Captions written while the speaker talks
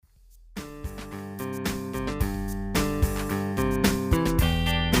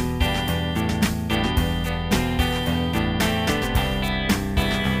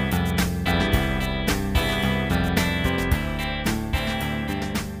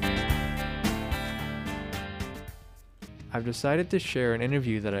I've decided to share an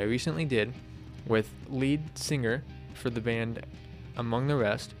interview that I recently did with lead singer for the band Among the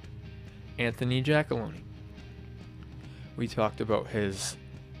Rest, Anthony Giacalone. We talked about his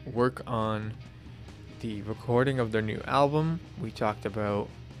work on the recording of their new album. We talked about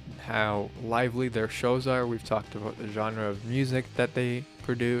how lively their shows are. We've talked about the genre of music that they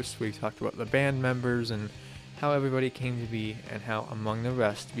produce. We've talked about the band members and how everybody came to be and how Among the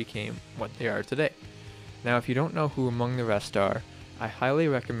Rest became what they are today. Now, if you don't know who Among the Rest are, I highly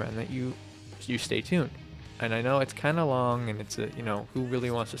recommend that you stay tuned. And I know it's kind of long, and it's who really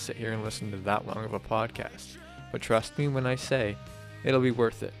wants to sit here and listen to that long of a podcast? But trust me when I say, it'll be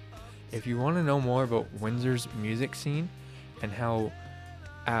worth it. If you want to know more about Windsor's music scene and how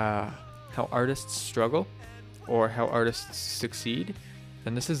artists struggle or how artists succeed,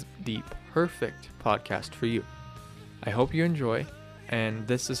 then this is the perfect podcast for you. I hope you enjoy. And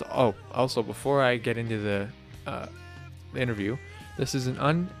this is, also before I get into the interview, this is an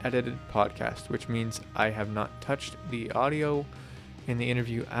unedited podcast, which means I have not touched the audio in the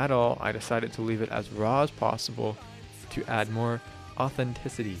interview at all. I decided to leave it as raw as possible to add more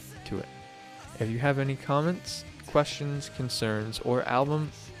authenticity to it. If you have any comments, questions, concerns, or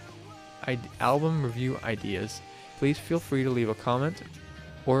album review ideas, please feel free to leave a comment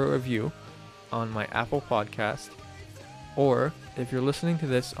or a review on my Apple Podcast, or if you're listening to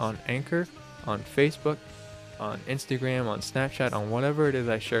this on Anchor, on Facebook, on Instagram, on Snapchat, on whatever it is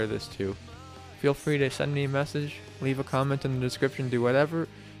I share this to, feel free to send me a message, leave a comment in the description, do whatever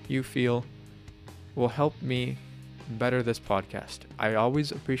you feel will help me better this podcast. I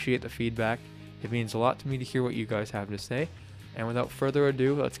always appreciate the feedback. It means a lot to me to hear what you guys have to say. And without further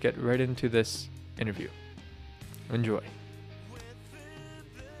ado, let's get right into this interview. Enjoy.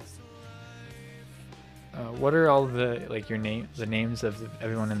 What are all the the names of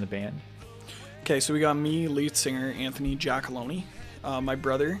everyone in the band? Okay, so we got me, lead singer Anthony Giacalone. My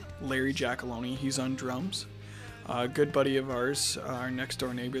brother, Larry Giacalone, he's on drums. A good buddy of ours, our next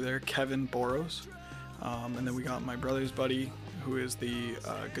door neighbor there, Kevin Boros. And then we got my brother's buddy, who is the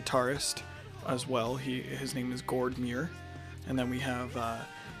guitarist as well. His name is Gord Muir. And then we have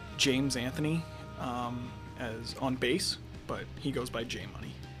James Anthony as on bass, but he goes by J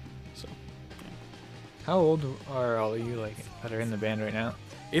Money. So, yeah. How old are all of you that are in the band right now?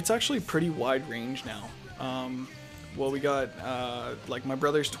 It's actually pretty wide range now. Well, we got my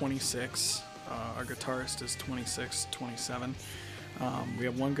brother's 26. Our guitarist is 26, 27. We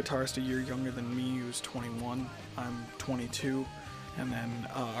have one guitarist a year younger than me who's 21. I'm 22. And then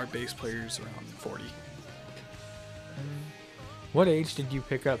our bass player's around 40. What age did you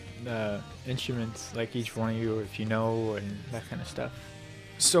pick up instruments, like each one of you, if you know, and that kind of stuff?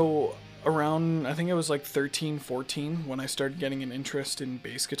 So around, I think it was 13, 14 when I started getting an interest in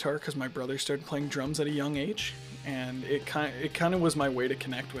bass guitar because my brother started playing drums at a young age, and it kind of was my way to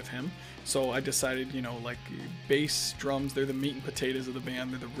connect with him. So I decided, bass, drums, they're the meat and potatoes of the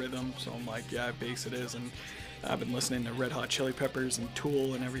band, they're the rhythm. So I'm like, yeah, bass it is. And I've been listening to Red Hot Chili Peppers and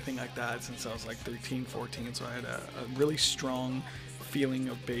Tool and everything like that since I was 13, 14. So I had a really strong feeling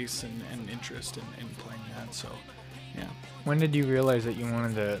of bass and interest in playing that. So, yeah. When did you realize that you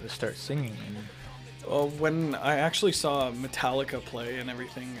wanted to start singing? Well, when I actually saw Metallica play and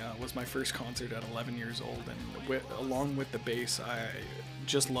everything, was my first concert at 11 years old. And along with the bass, I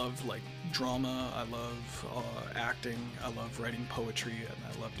just love drama. I love acting. I love writing poetry, and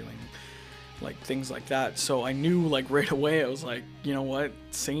I love doing things like that. So I knew right away, I was like, you know what,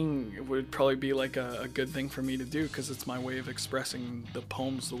 singing would probably be a good thing for me to do because it's my way of expressing the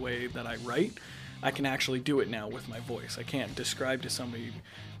poems the way that I write. I can actually do it now with my voice. I can't describe to somebody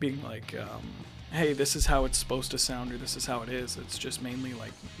being hey, this is how it's supposed to sound or this is how it is. It's just mainly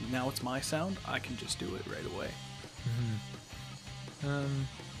now it's my sound. I can just do it right away. Mm-hmm.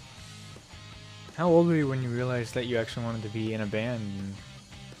 How old were you when you realized that you actually wanted to be in a band?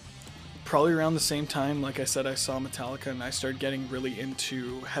 Probably around the same time, like I said, I saw Metallica and I started getting really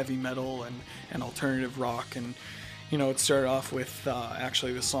into heavy metal and alternative rock. And, it started off with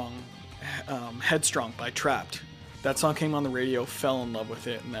actually the song Headstrong by Trapt. That song came on the radio, fell in love with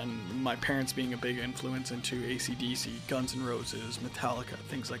it, and then my parents being a big influence into AC/DC, Guns N' Roses, Metallica,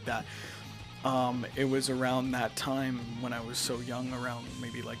 things like that. It was around that time when I was so young, around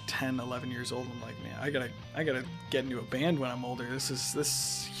maybe 10, 11 years old. I'm like, man, I gotta get into a band when I'm older. This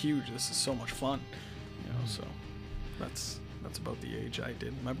is huge. This is so much fun, So that's about the age I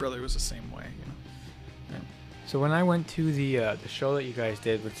did. My brother was the same way, Yeah. So when I went to the show that you guys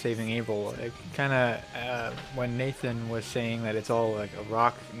did with Saving Abel, it kind of when Nathan was saying that it's all a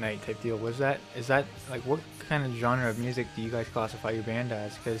rock night type deal, is that what kind of genre of music do you guys classify your band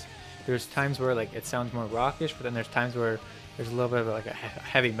as? Because there's times where like it sounds more rockish, but then there's times where there's a little bit of like a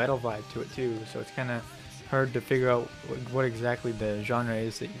heavy metal vibe to it too. So it's kind of hard to figure out what exactly the genre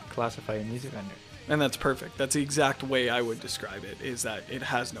is that you classify your music under. And that's perfect. That's the exact way I would describe it, is that it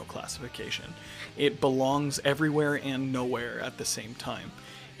has no classification. It belongs everywhere and nowhere at the same time.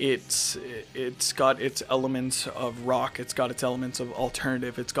 It's got its elements of rock, it's got its elements of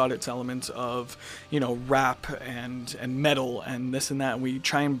alternative, it's got its elements of, rap and metal and this and that. And we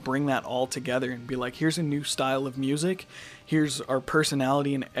try and bring that all together and be like, here's a new style of music, here's our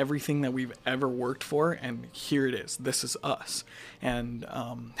personality and everything that we've ever worked for, and here it is. This is us. And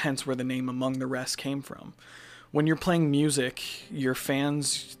hence where the name Among the Rest came from. When you're playing music, your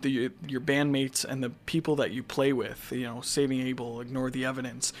fans, your bandmates, and the people that you play with, Saving Abel, Ignore the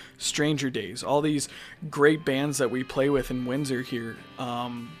Evidence, Stranger Days, all these great bands that we play with in Windsor here,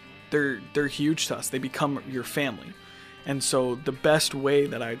 they're huge to us. They become your family. And so the best way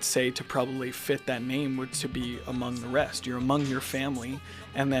that I'd say to probably fit that name would to be Among the Rest. You're among your family,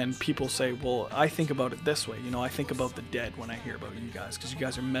 and then people say, well, I think about it this way. I think about the Dead when I hear about you guys, because you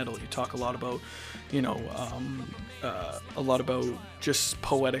guys are metal. You talk a lot about, just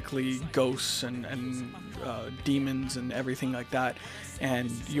poetically ghosts and demons and everything like that.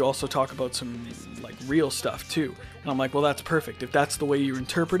 And you also talk about some like real stuff too. And I'm like, well, that's perfect. If that's the way you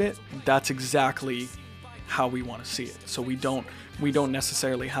interpret it, that's exactly how we want to see it. So we don't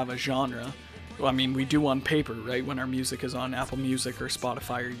necessarily have a genre. Well, I mean, we do on paper, right? When our music is on Apple Music or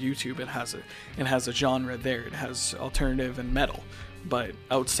Spotify or YouTube, it has a genre there. It has alternative and metal. But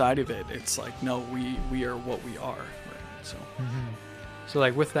outside of it, it's like, no, we are what we are. Right? So. Mm-hmm. So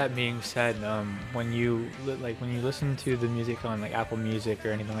like with that being said, when you listen to the music on like Apple Music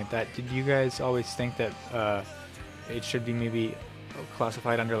or anything like that, did you guys always think that it should be maybe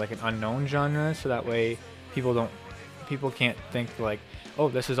classified under like an unknown genre, so that way people can't think like, oh,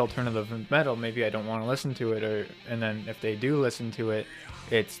 this is alternative metal, maybe I don't want to listen to it, and then if they do listen to it,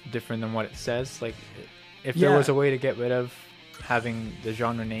 it's different than what it says? Like, if there was a way to get rid of having the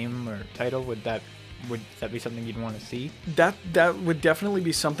genre name or title, would that be something you'd want to see? That would definitely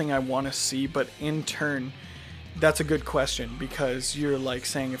be something I want to see, but in turn, that's a good question, because you're like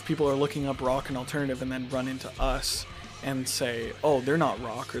saying, if people are looking up rock and alternative and then run into us and say, oh, they're not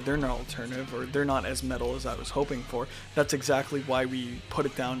rock, or they're not alternative, or they're not as metal as I was hoping for, that's exactly why we put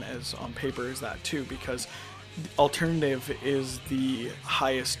it down as on paper as that too, because alternative is the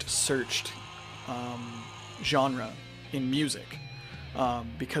highest searched genre in music,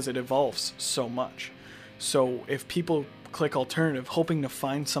 because it evolves so much. So if people click alternative hoping to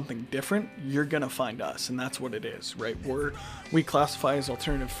find something different, you're gonna find us, and that's what it is, right? We classify as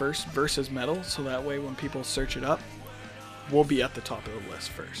alternative first versus metal, so that way when people search it up, we'll be at the top of the list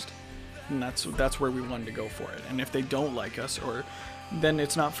first. And that's where we wanted to go for it. And if they don't like us, or then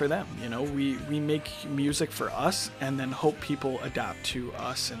it's not for them. We make music for us, and then hope people adapt to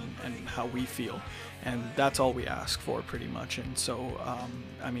us and how we feel. And that's all we ask for, pretty much. And so,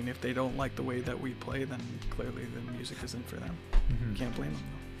 if they don't like the way that we play, then clearly the music isn't for them. Mm-hmm. Can't blame them,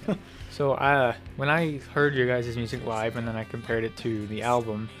 though. So when I heard your guys' music live, and then I compared it to the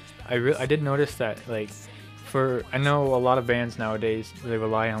album, I did notice that, like, I know a lot of bands nowadays, they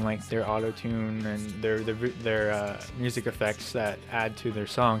rely on like their auto-tune and their music effects that add to their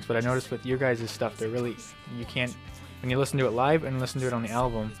songs, but I noticed with your guys' stuff, you can't, when you listen to it live and listen to it on the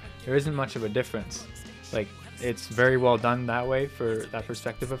album, there isn't much of a difference. Like, it's very well done that way for that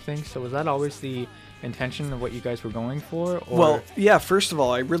perspective of things. So was that always the intention of what you guys were going for? Or? Well, yeah, first of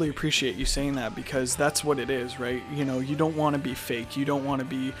all, I really appreciate you saying that, because that's what it is, right? You don't want to be fake. You don't want to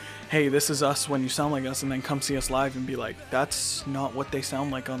be, hey, this is us when you sound like us, and then come see us live and be like, that's not what they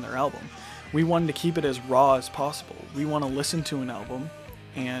sound like on their album. We wanted to keep it as raw as possible. We want to listen to an album,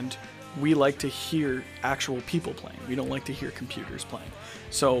 and we like to hear actual people playing. We don't like to hear computers playing.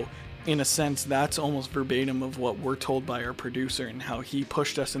 So in a sense, that's almost verbatim of what we're told by our producer, and how he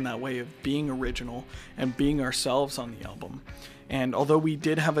pushed us in that way of being original and being ourselves on the album. And although we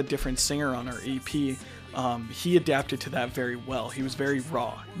did have a different singer on our EP, he adapted to that very well. He was very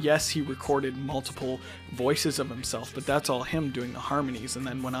raw. Yes, he recorded multiple voices of himself, but that's all him doing the harmonies. And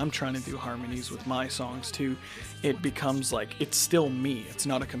then when I'm trying to do harmonies with my songs too, it becomes like, it's still me. It's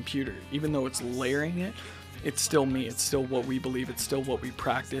not a computer. Even though it's layering it, it's still me. It's still what we believe. It's still what we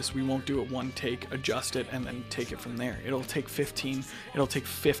practice. We won't do it one take, adjust it, and then take it from there. It'll take 15, it'll take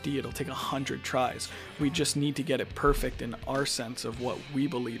 50, it'll take 100 tries. We just need to get it perfect in our sense of what we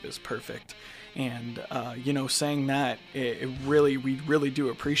believe is perfect. And saying that, we really do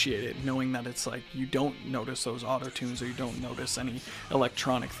appreciate it, knowing that it's like you don't notice those auto tunes or you don't notice any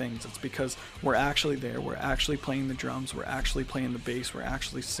electronic things. It's because we're actually there, we're actually playing the drums, we're actually playing the bass, we're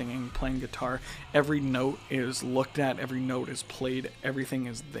actually singing, playing guitar. Every note is looked at, every note is played, everything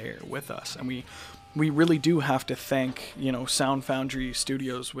is there with us. And we really do have to thank, Sound Foundry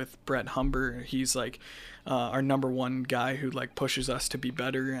Studios with Brett Humber. He's like our number one guy who like pushes us to be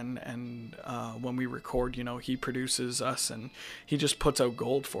better, and when we record, he produces us and he just puts out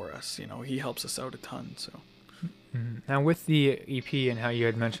gold for us. He helps us out a ton. So now with the EP and how you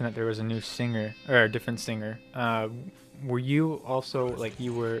had mentioned that there was a new singer or a different singer, were you also like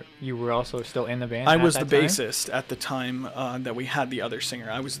you were also still in the band? I was the bassist at the time that we had the other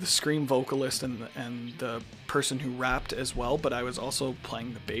singer. I was the scream vocalist and the person who rapped as well, but I was also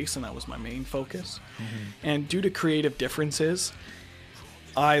playing the bass, and that was my main focus. And due to creative differences,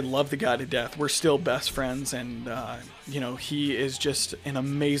 I love the guy to death. We're still best friends, and he is just an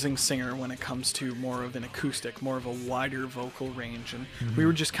amazing singer when it comes to more of an acoustic, more of a wider vocal range. And we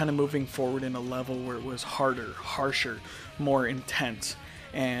were just kind of moving forward in a level where it was harder, harsher, more intense.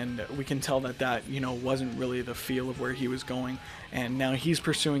 And we can tell that wasn't really the feel of where he was going. And now he's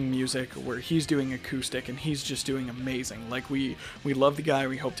pursuing music where he's doing acoustic, and he's just doing amazing. Like we love the guy.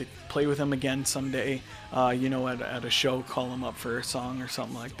 We hope to play with him again someday. At a show, call him up for a song or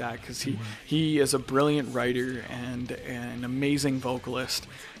something like that, because he is a brilliant writer and an amazing vocalist.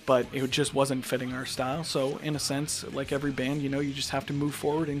 But it just wasn't fitting our style. So in a sense, like every band, you just have to move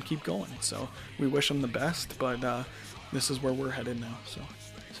forward and keep going. So we wish him the best, but this is where we're headed now.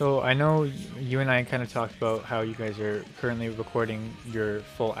 So I know you and I kind of talked about how you guys are currently recording your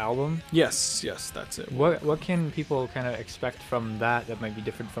full album. Yes, that's it. What can people kind of expect from that might be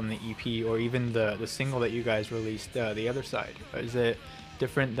different from the EP or even the single that you guys released, The Other Side? Is it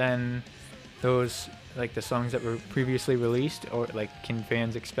different than those, like the songs that were previously released, or like can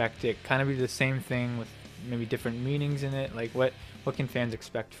fans expect it kind of be the same thing with maybe different meanings in it? Like what can fans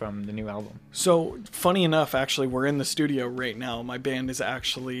expect from the new album? So funny enough, actually, we're in the studio right now. My band is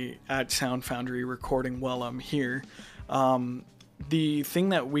actually at Sound Foundry recording while I'm here. The thing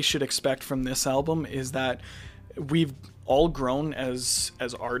that we should expect from this album is that we've all grown as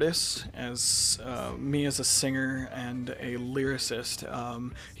artists, as me as a singer and a lyricist,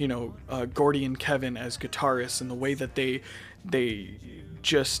 Gordy and Kevin as guitarists, and the way that they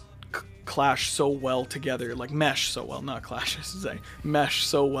just clash so well together, like mesh so well, not clash, I should say, mesh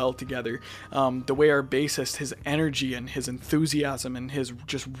so well together. The way our bassist, his energy and his enthusiasm and his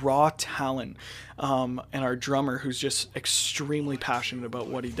just raw talent, and our drummer, who's just extremely passionate about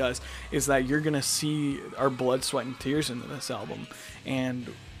what he does, is that you're gonna see our blood, sweat, and tears into this album. And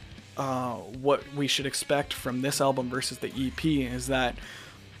what we should expect from this album versus the EP is that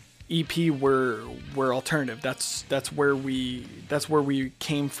EP we're alternative. That's where we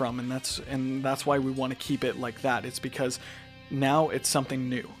came from, and that's why we want to keep it like that. It's because now it's something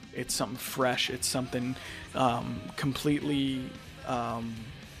new. It's something fresh. It's something completely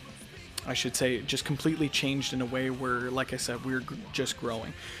I should say just completely changed in a way where, like I said, we're just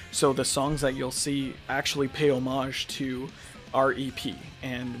growing. So the songs that you'll see actually pay homage to our EP,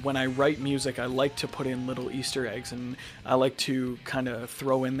 and when I write music, I like to put in little Easter eggs, and I like to kind of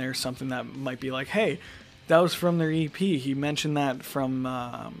throw in there something that might be like, hey, that was from their EP. He mentioned that from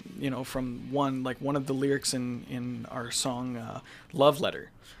from one of the lyrics in our song Love Letter.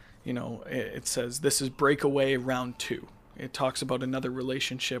 It says, this is Breakaway Round 2. It talks about another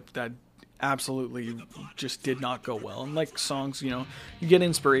relationship that absolutely just did not go well. And like songs, you get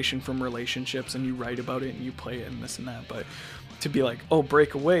inspiration from relationships and you write about it and you play it and this and that, but to be like, oh,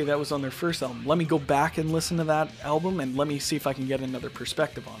 Breakaway, that was on their first album, let me go back and listen to that album and let me see if I can get another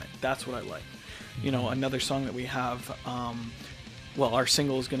perspective on it. That's what I like. Another song that we have, our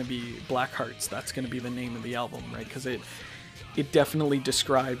single is going to be Black Hearts. That's going to be the name of the album, right? Because it definitely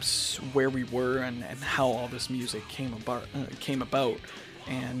describes where we were and how all this music came about.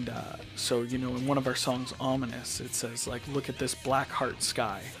 And so, in one of our songs, Ominous, it says, like, look at this black heart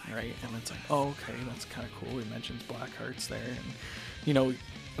sky, right? And it's like, oh, okay, that's kind of cool. He mentions black hearts there. And,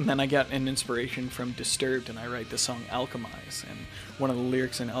 and then I get an inspiration from Disturbed, and I write the song Alchemize. And one of the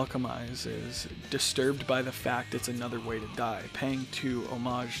lyrics in Alchemize is, disturbed by the fact it's another way to die. Paying to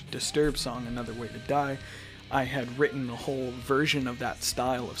homage Disturbed song, Another Way to Die, I had written the whole version of that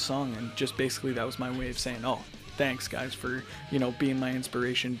style of song, and just basically that was my way of saying, oh, thanks guys for, you know, being my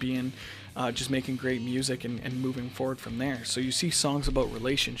inspiration, being just making great music and moving forward from there. So you see songs about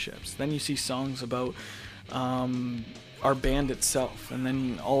relationships, then you see songs about our band itself, and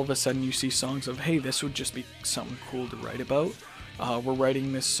then all of a sudden you see songs of, hey, this would just be something cool to write about. We're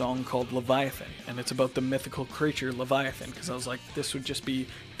writing this song called Leviathan, and it's about the mythical creature Leviathan, because I was like, this would just be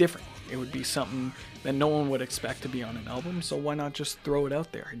different. It would be something that no one would expect to be on an album, so why not just throw it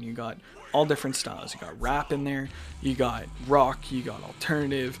out there? And you got all different styles. You got rap in there, you got rock, you got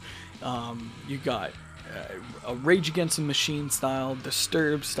alternative, you got a Rage Against the Machine style,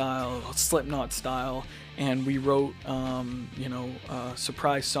 Disturbed style, Slipknot style, and we wrote, a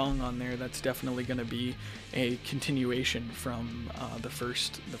surprise song on there that's definitely going to be a continuation from the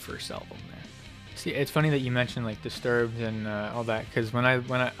first album there. See, it's funny that you mentioned like Disturbed and all that, because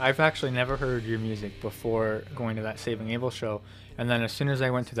I've actually never heard your music before going to that Saving Abel show, and then as soon as I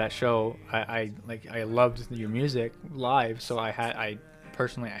went to that show, I loved your music live, so I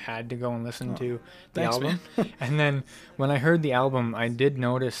had to go and listen to the album. And then when I heard the album, I did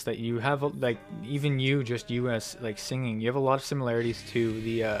notice that you have even you as like singing, you have a lot of similarities to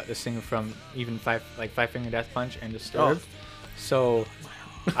the singer from even Five Finger Death Punch and Disturbed. So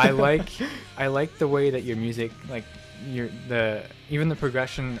I like the way that your music, like even the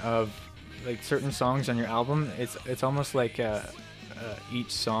progression of like certain songs on your album, it's almost like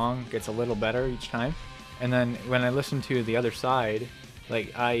each song gets a little better each time. And then when I listen to The Other Side,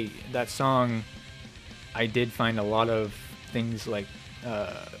 like that song, I did find a lot of things like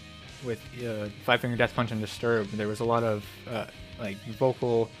with Five Finger Death Punch and Disturbed, there was a lot of like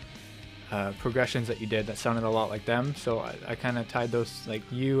vocal progressions that you did that sounded a lot like them. So I kind of tied those, like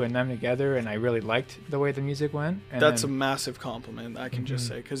you and them together, and I really liked the way the music went. And that's a massive compliment, I can just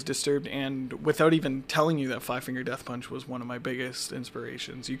say, because Disturbed, and without even telling you that Five Finger Death Punch was one of my biggest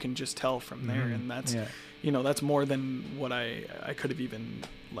inspirations, you can just tell from there, and that's that's more than what I could have even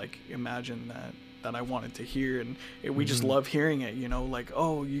like imagined that I wanted to hear. And we just love hearing it, like,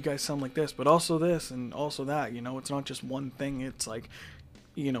 oh, you guys sound like this, but also this and also that, it's not just one thing. It's like,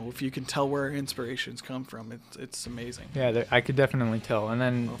 if you can tell where our inspirations come from, it's amazing. Yeah, I could definitely tell. And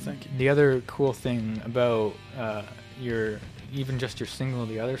then thank you. The other cool thing about your single,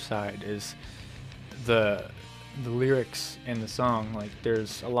 The Other Side, is the lyrics in the song. Like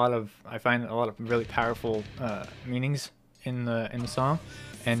I find a lot of really powerful meanings in the song.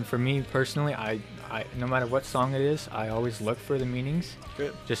 And for me personally, I no matter what song it is, I always look for the meanings.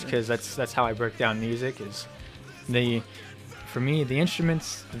 Good. Just because that's how I break down music. Is for me, the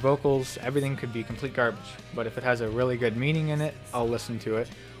instruments, the vocals, everything could be complete garbage, but if it has a really good meaning in it, I'll listen to it.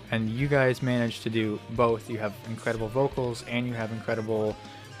 And you guys managed to do both. You have incredible vocals and you have incredible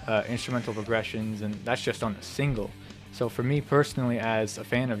instrumental progressions, and that's just on a single. So for me personally, as a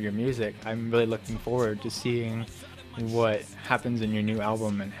fan of your music, I'm really looking forward to seeing what happens in your new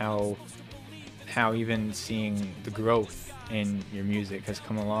album, and how even seeing the growth in your music has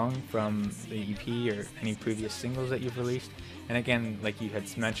come along from the EP or any previous singles that you've released. And again, like you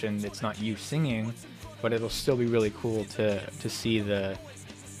had mentioned, it's not you singing, but it'll still be really cool to see the,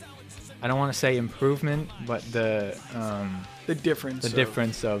 I don't want to say improvement, but the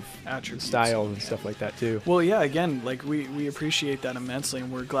difference of attributes, styles and stuff like that too. Well, yeah, again, like we appreciate that immensely,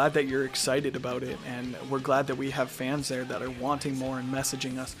 and we're glad that you're excited about it, and we're glad that we have fans there that are wanting more and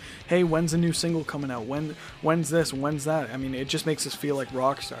messaging us, hey, when's a new single coming out? When's this? When's that? I mean, it just makes us feel like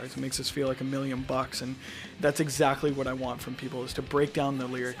rock stars. It makes us feel like $1 million, and that's exactly what I want from people, is to break down the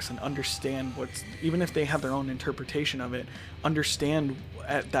lyrics and understand what's, even if they have their own interpretation of it, understand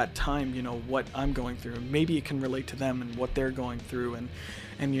at that time, what I'm going through. Maybe it can relate to them and what they're going through, and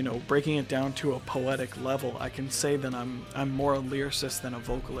breaking it down to a poetic level, I can say that I'm more a lyricist than a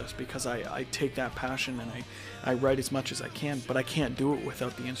vocalist, because I take that passion and I write as much as I can, but I can't do it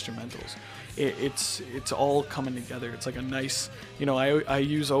without the instrumentals. It's all coming together. It's like a nice, I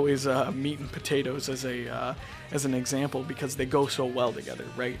use always meat and potatoes as an example, because they go so well together,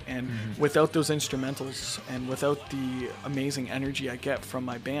 right? And without those instrumentals and without the amazing energy I get from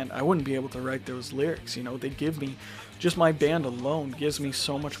my band, I wouldn't be able to write those lyrics. They give me, just my band alone gives me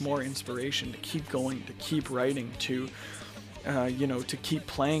so much more inspiration to keep going, to keep writing, to keep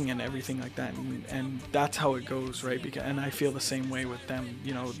playing and everything like that, and that's how it goes, right? And I feel the same way with them.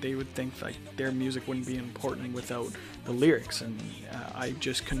 They would think like their music wouldn't be important without the lyrics, and I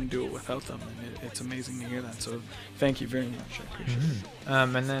just couldn't do it without them, and it's amazing to hear that. So thank you very much. I appreciate it.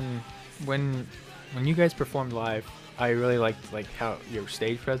 And then when you guys performed live, I really liked like how your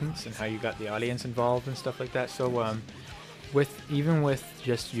stage presence and how you got the audience involved and stuff like that. So with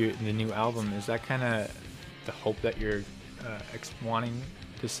just the new album, is that kind of the hope that you're wanting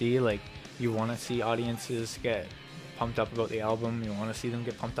to see? Like, you want to see audiences get pumped up about the album. You want to see them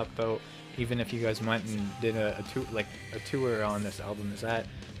get pumped up about, even if you guys went and did a tour on this album. Is that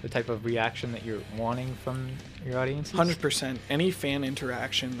the type of reaction that you're wanting from your audiences? 100%. Any fan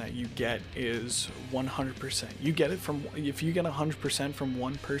interaction that you get is 100%. You get it from, if you get 100% from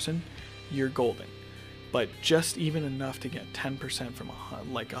one person, you're golden. But just even enough to get 10% from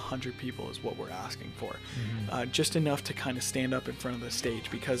 100 people is what we're asking for. Just enough to kind of stand up in front of the stage,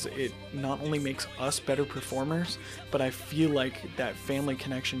 because it not only makes us better performers, but I feel like that family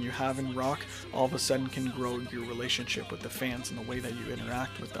connection you have in rock all of a sudden can grow your relationship with the fans and the way that you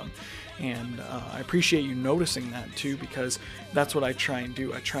interact with them. And I appreciate you noticing that too, because that's what I try and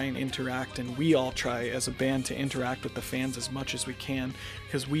do. I try and interact, and we all try as a band to interact with the fans as much as we can,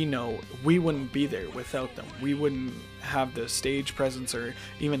 because we know we wouldn't be there without them. We wouldn't have the stage presence or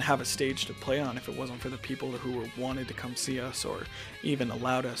even have a stage to play on if it wasn't for the people who wanted to come see us or even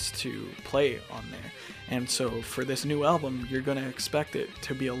allowed us to play on there. And so for this new album, you're going to expect it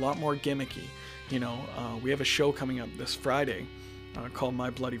to be a lot more gimmicky. You know, we have a show coming up this Friday called My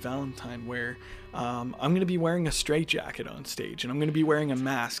Bloody Valentine, where I'm going to be wearing a straitjacket on stage, and I'm going to be wearing a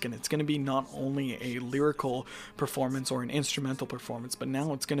mask, and it's going to be not only a lyrical performance or an instrumental performance, but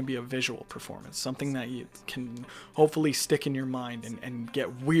now it's going to be a visual performance, something that you can hopefully stick in your mind and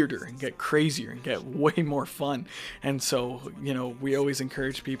get weirder and get crazier and get way more fun. And so, you know, we always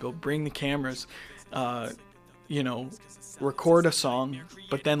encourage people, bring the cameras, you know, record a song,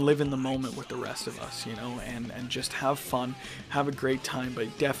 but then live in the moment with the rest of us, you know, and just have fun, have a great time.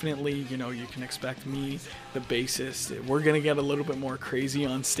 But definitely, you know, you can expect me, the bassist, we're going to get a little bit more crazy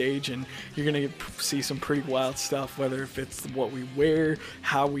on stage, and you're going to see some pretty wild stuff, whether if it's what we wear,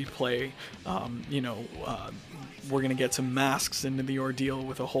 how we play, you know, we're gonna get some masks into the ordeal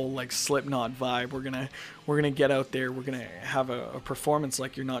with a whole like Slipknot vibe. We're gonna get out there. We're gonna have a performance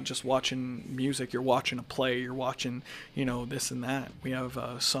like you're not just watching music. You're watching a play. You're watching, you know, this and that. We have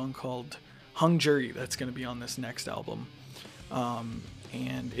a song called Hung Jury that's gonna be on this next album,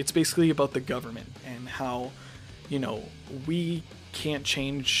 and it's basically about the government and how, you know, we can't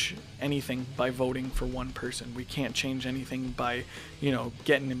change anything by voting for one person. We can't change anything by, you know,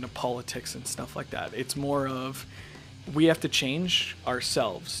 getting into politics and stuff like that. It's more of, we have to change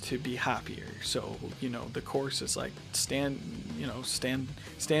ourselves to be happier. So, you know, the chorus is like, stand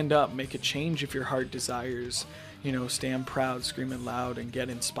up, make a change if your heart desires, you know, stand proud, scream it loud, and get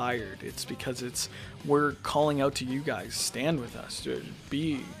inspired. It's because we're calling out to you guys, stand with us,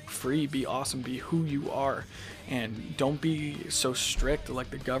 be free, be awesome, be who you are, and don't be so strict like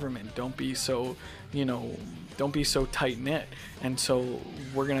the government. Don't be so, you know, don't be so tight-knit. And so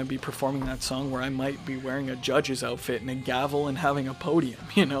we're going to be performing that song where I might be wearing a judge's outfit and a gavel and having a podium,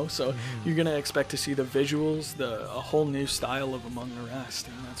 you know. So you're going to expect to see the visuals, a whole new style of Among the Rest,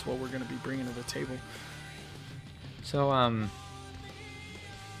 and that's what we're going to be bringing to the table. So I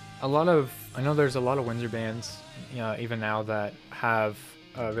know there's a lot of Windsor bands, you know, even now, that have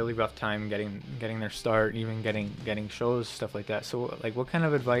a really rough time getting their start, even getting shows, stuff like that. So like, what kind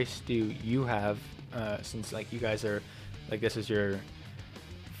of advice do you have, since like you guys are, like, this is your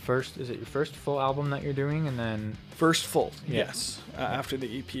first full album that you're doing? And then first full, yeah. Yes. After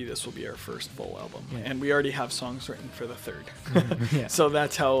the EP, this will be our first full album, yeah. And we already have songs written for the third. Yeah. So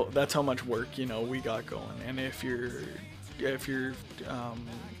that's how much work, you know, we got going. And if you're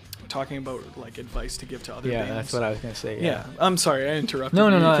talking about like advice to give to other bands, that's what I was gonna say. Yeah, I'm sorry, I interrupted. No,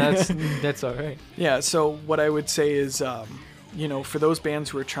 you. that's all right. Yeah, so what I would say is, you know, for those bands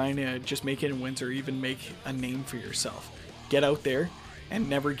who are trying to just make it in Windsor, even make a name for yourself, get out there and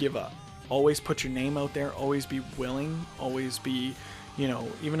never give up. Always put your name out there, always be willing, always be, you know,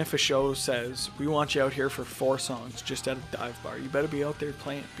 even if a show says, we want you out here for 4 songs just at a dive bar, you better be out there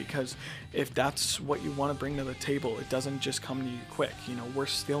playing, because if that's what you want to bring to the table, it doesn't just come to you quick. You know, we're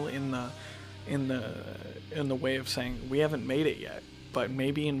still in the way of saying we haven't made it yet. But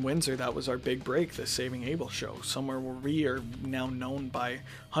maybe in Windsor, that was our big break, the Saving Abel show, somewhere where we are now known by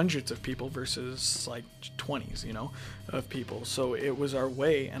hundreds of people versus like 20s, you know, of people. So it was our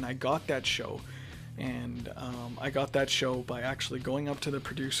way, and I got that show. And I got that show by actually going up to the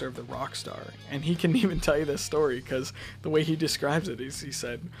producer of the Rockstar. And he can even tell you this story, because the way he describes it is, he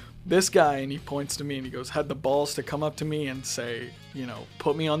said, this guy, and he points to me and he goes, had the balls to come up to me and say, you know,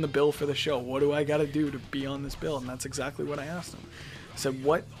 put me on the bill for the show. What do I got to do to be on this bill? And that's exactly what I asked him. I said,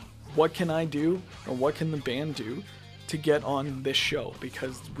 what can I do, or what can the band do to get on this show?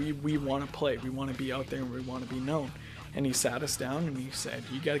 Because we want to play. We want to be out there and we want to be known. And he sat us down and he said,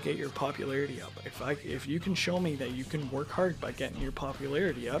 you got to get your popularity up. If you can show me that you can work hard by getting your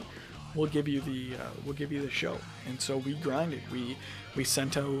popularity up, we'll give you the show. And so we grinded. We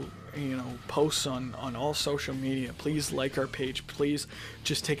sent out posts on all social media. Please like our page. Please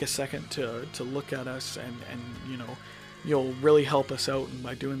just take a second to look at us, and you'll really help us out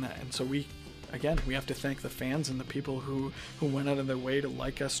by doing that. And so we have to thank the fans and the people who went out of their way to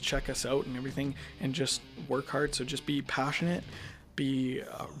like us, check us out and everything, and just work hard. So just be passionate, be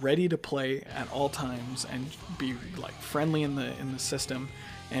ready to play at all times, and be like friendly in the system.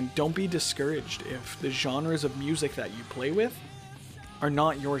 And don't be discouraged if the genres of music that you play with are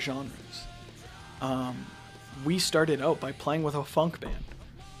not your genres. We started out by playing with a funk band.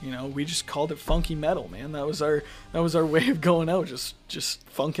 We just called it funky metal, man. That was our way of going out, just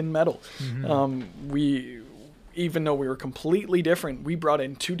funk and metal. Mm-hmm. We, even though we were completely different, we brought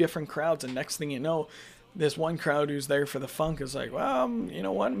in two different crowds, and next thing you know, this one crowd who's there for the funk is like, well, you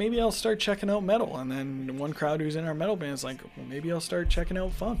know what, maybe I'll start checking out metal. And then one crowd who's in our metal band is like, well, maybe I'll start checking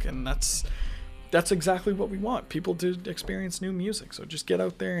out funk. And that's exactly what we want, people to experience new music. So just get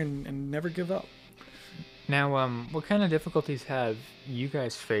out there and never give up. Now, what kind of difficulties have you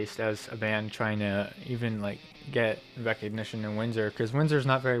guys faced as a band trying to even get recognition in Windsor? Because Windsor's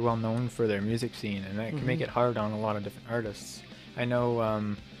not very well known for their music scene, and that can make it hard on a lot of different artists. I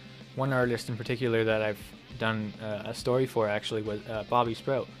know one artist in particular that I've done a story for actually was Bobby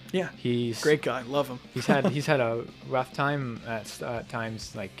Sprout. Yeah, he's great guy, love him. he's had a rough time at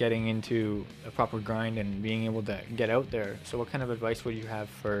times, getting into a proper grind and being able to get out there. So what kind of advice would you have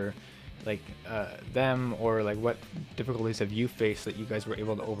for them, or what difficulties have you faced that you guys were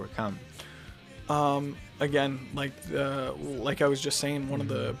able to overcome? Again, like I was just saying, one of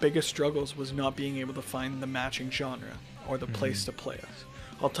the biggest struggles was not being able to find the matching genre or the place to play us.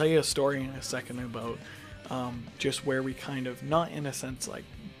 I'll tell you a story in a second about just where we kind of, not in a sense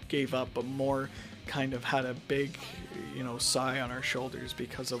gave up, but more kind of had a big sigh on our shoulders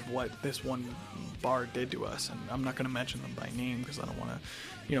because of what this one bar did to us. And I'm not going to mention them by name because I don't want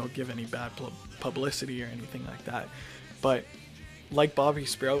to give any bad publicity or anything like that. But like Bobby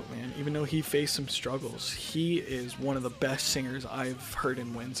Sprout, man, even though he faced some struggles, he is one of the best singers I've heard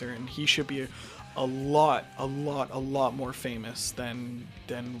in Windsor, and he should be a lot more famous than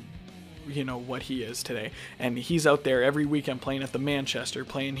what he is today. And he's out there every weekend playing at the Manchester,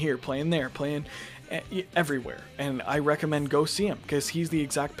 playing here, playing there, playing everywhere. And I recommend go see him, because he's the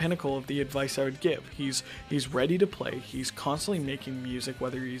exact pinnacle of the advice I would give. He's ready to play. He's constantly making music,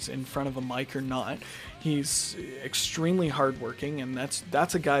 whether he's in front of a mic or not. He's extremely hardworking, and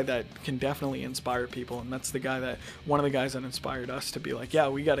that's a guy that can definitely inspire people. And that's one of the guys that inspired us to be like, yeah,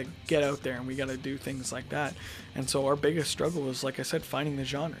 we got to get out there and we got to do things like that. And so our biggest struggle was, like I said, finding the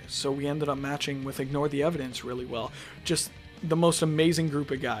genres. So we ended up matching with Ignore the Evidence really well. Just the most amazing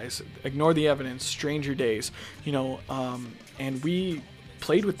group of guys. Ignore the Evidence, Stranger Days, and we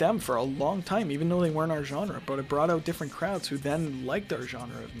played with them for a long time, even though they weren't our genre, but it brought out different crowds who then liked our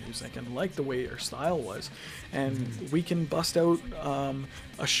genre of music and liked the way our style was. And we can bust out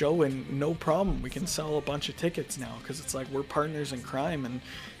a show and no problem. We can sell a bunch of tickets now, because it's like we're partners in crime. And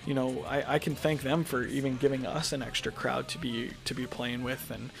I can thank them for even giving us an extra crowd to be playing with.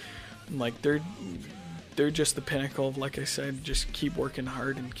 And they're just the pinnacle of, like I said, just keep working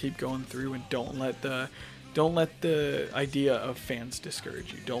hard and keep going through, and don't let the idea of fans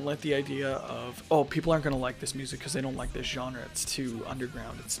discourage you. Don't let the idea of, oh, people aren't going to like this music because they don't like this genre, it's too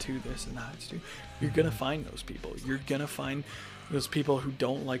underground, it's too this and that, you're going to find those people. You're going to find those people who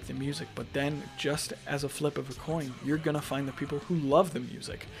don't like the music, but then, just as a flip of a coin, you're going to find the people who love the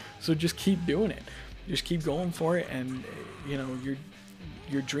music. So just keep doing it. Just keep going for it, and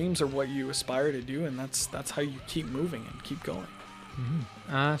your dreams are what you aspire to do, and that's how you keep moving and keep going.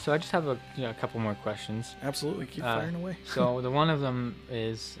 So I just have a couple more questions. Absolutely, keep firing away. So the one of them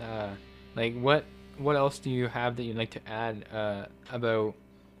is what else do you have that you'd like to add about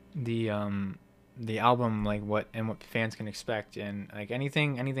the album, what fans can expect, and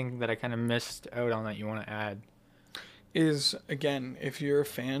anything that I kind of missed out on that you want to add? Is, again, if you're a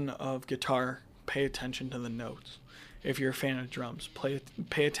fan of guitar, pay attention to the notes. If you're a fan of drums,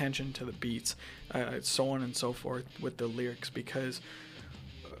 pay attention to the beats, so on and so forth with the lyrics, because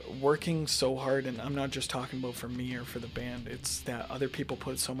working so hard, and I'm not just talking about for me or for the band, it's that other people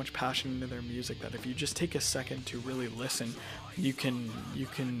put so much passion into their music that if you just take a second to really listen, you can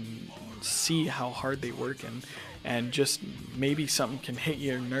see how hard they work, and just maybe something can hit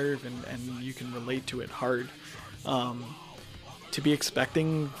your nerve, and you can relate to it hard. To be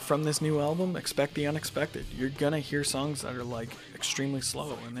expecting from this new album, expect the unexpected. You're gonna hear songs that are extremely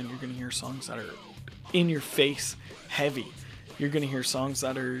slow, and then you're gonna hear songs that are in your face, heavy. You're gonna hear songs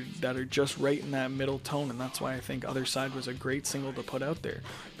that are just right in that middle tone, and that's why I think Other Side was a great single to put out there,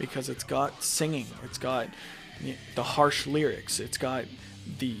 because it's got singing, it's got the harsh lyrics, it's got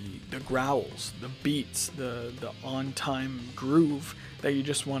the growls, the beats, the on time groove that you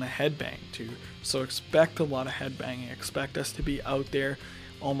just want to headbang to. So expect a lot of headbanging. Expect us to be out there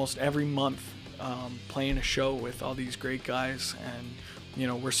almost every month, playing a show with all these great guys. And you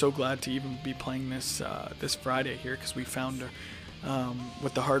know, we're so glad to even be playing this Friday here, because we found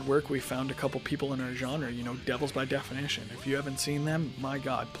with the hard work, we found a couple people in our genre, you know, Devils by Definition. If you haven't seen them, my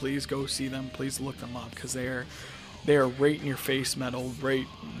God, please go see them. Please look them up, because they are right in your face metal, right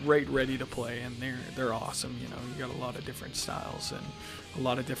ready to play, and they're awesome. You know, you got a lot of different styles and a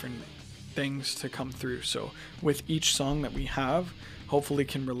lot of different things to come through. So with each song that we have, hopefully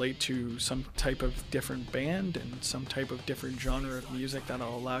can relate to some type of different band and some type of different genre of music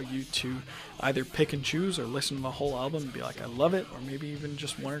that'll allow you to either pick and choose or listen to the whole album and be like, I love it, or maybe even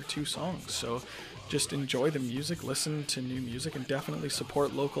just one or two songs. So just enjoy the music, listen to new music, and definitely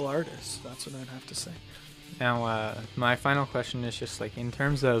support local artists. That's what I'd have to say. Now, my final question is just like, in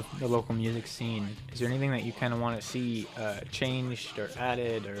terms of the local music scene, is there anything that you kind of want to see changed or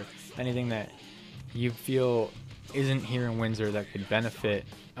added, or anything that you feel isn't here in Windsor that could benefit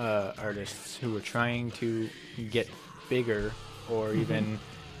artists who are trying to get bigger, or even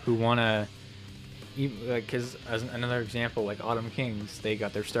who want to, because as another example, like Autumn Kings, they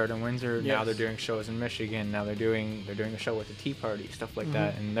got their start in Windsor. Yes. Now they're doing shows in Michigan. Now they're doing a show with the Tea Party, stuff like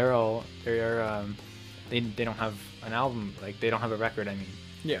that, and they don't have an album, like they don't have a record. I mean,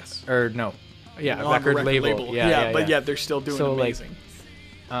 Yes. or no, yeah, a record label. Yeah, but they're still doing So, like, amazing.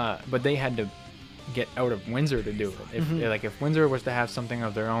 But they had to get out of Windsor to do it. If Windsor was to have something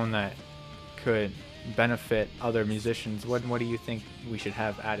of their own that could benefit other musicians, what do you think we should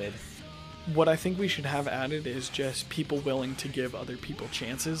have added? What I think we should have added is just people willing to give other people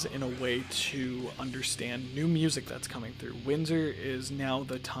chances in a way to understand new music that's coming through. Windsor is now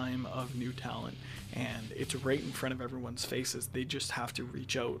the time of new talent, and it's right in front of everyone's faces. They just have to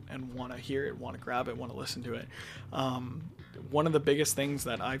reach out and want to hear it, want to grab it, want to listen to it. One of the biggest things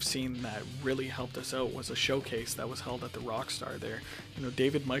that I've seen that really helped us out was a showcase that was held at the Rockstar there. You know,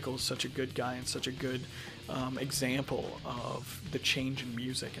 David Michael is such a good guy and such a good example of the change in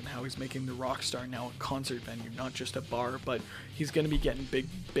music, and how he's making the Rockstar now a concert venue, not just a bar, but he's going to be getting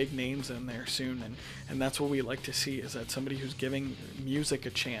big names in there soon. And that's what we like to see, is that somebody who's giving music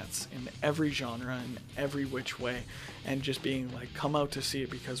a chance in every genre, in every which way, and just being like, come out to see it,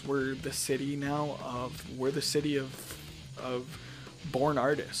 because we're the city of born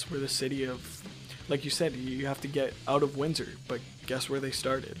artists. We're the city of, like you said, you have to get out of Windsor, but guess where they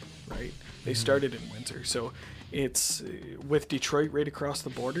started, right? They started in Windsor. So it's, with Detroit right across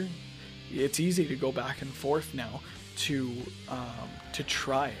the border, it's easy to go back and forth now to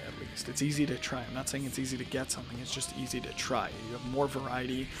try. At least it's easy to try. I'm not saying it's easy to get something, it's just easy to try. You have more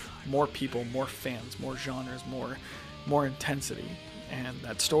variety, more people, more fans, more genres, more intensity. And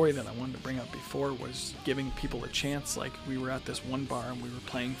that story that I wanted to bring up before was giving people a chance. Like, we were at this one bar and we were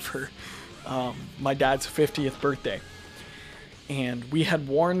playing for my dad's 50th birthday. And we had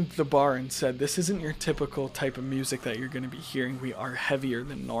warned the bar and said, this isn't your typical type of music that you're going to be hearing. We are heavier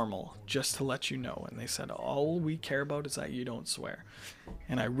than normal, just to let you know. And they said, all we care about is that you don't swear.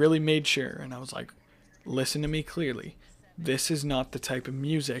 And I really made sure. And I was like, listen to me clearly. This is not the type of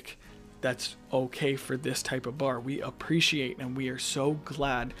music that's okay for this type of bar. We appreciate and we are so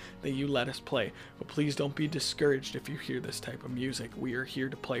glad that you let us play. But please don't be discouraged if you hear this type of music. We are here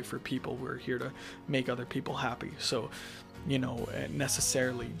to play for people. We're here to make other people happy. So, you know,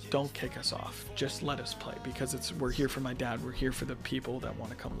 necessarily don't kick us off. Just let us play, because we're here for my dad. We're here for the people that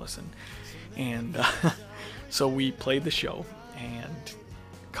want to come listen. And so we played the show, and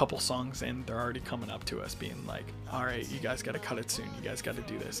couple songs in, they're already coming up to us being like, all right, you guys got to cut it soon, you guys got to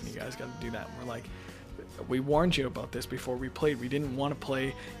do this, and you guys got to do that. And we're like, we warned you about this before we played. We didn't want to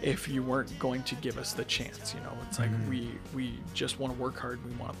play if you weren't going to give us the chance. You know, it's like we just want to work hard,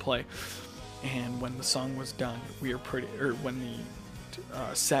 we want to play. And when the song was done, when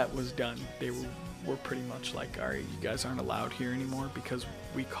the set was done, they were pretty much like, all right, you guys aren't allowed here anymore, because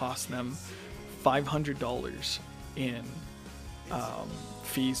we cost them $500 in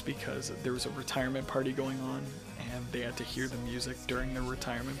fees, because there was a retirement party going on and they had to hear the music during the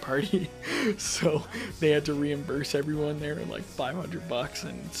retirement party. So they had to reimburse everyone there like $500.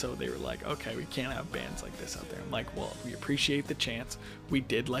 And so they were like, okay, we can't have bands like this out there. I'm like, well, we appreciate the chance. We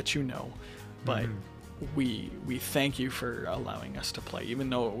did let you know, but we thank you for allowing us to play. Even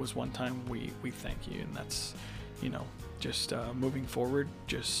though it was one time, we thank you. And that's, you know, just moving forward,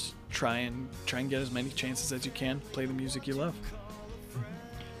 just try and get as many chances as you can. Play the music you love.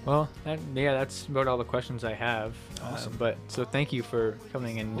 Well, that's about all the questions I have. Awesome. But so thank you for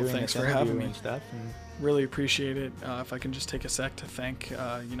coming and Well, doing thanks this for interview having me. and stuff. And Really appreciate it. If I can just take a sec to thank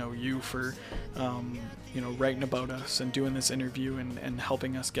you for writing about us and doing this interview and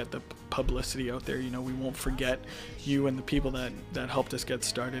helping us get the publicity out there. We won't forget you and the people that helped us get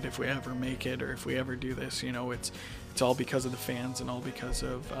started if we ever make it or if we ever do this. It's all because of the fans and all because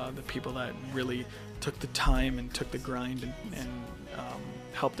of the people that really took the time and took the grind and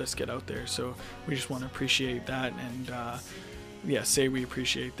helped us get out there. So we just want to appreciate that and say we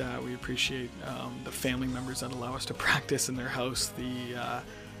appreciate that. We appreciate the family members that allow us to practice in their house, the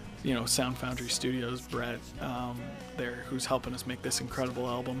Sound Foundry Studios, Brett there, who's helping us make this incredible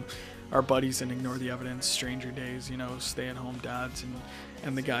album, our buddies in Ignore the Evidence, Stranger Days, stay-at-home dads,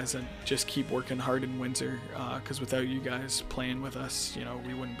 and the guys that just keep working hard in Windsor, because without you guys playing with us,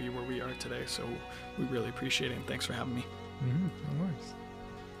 we wouldn't be where we are today. So we really appreciate it, and thanks for having me. no worries.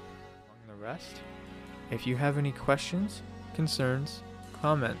 Among the rest, if you have any questions, concerns,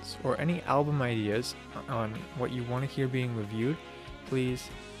 comments, or any album ideas on what you want to hear being reviewed, please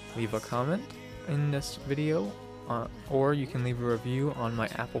leave a comment in this video, or you can leave a review on my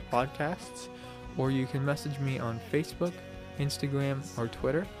Apple Podcasts, or you can message me on Facebook, Instagram, or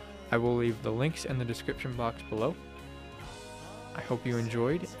Twitter. I will leave the links in the description box below. I hope you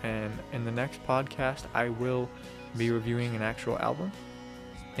enjoyed, and in the next podcast I will be reviewing an actual album.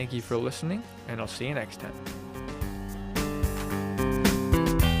 Thank you for listening, and I'll see you next time.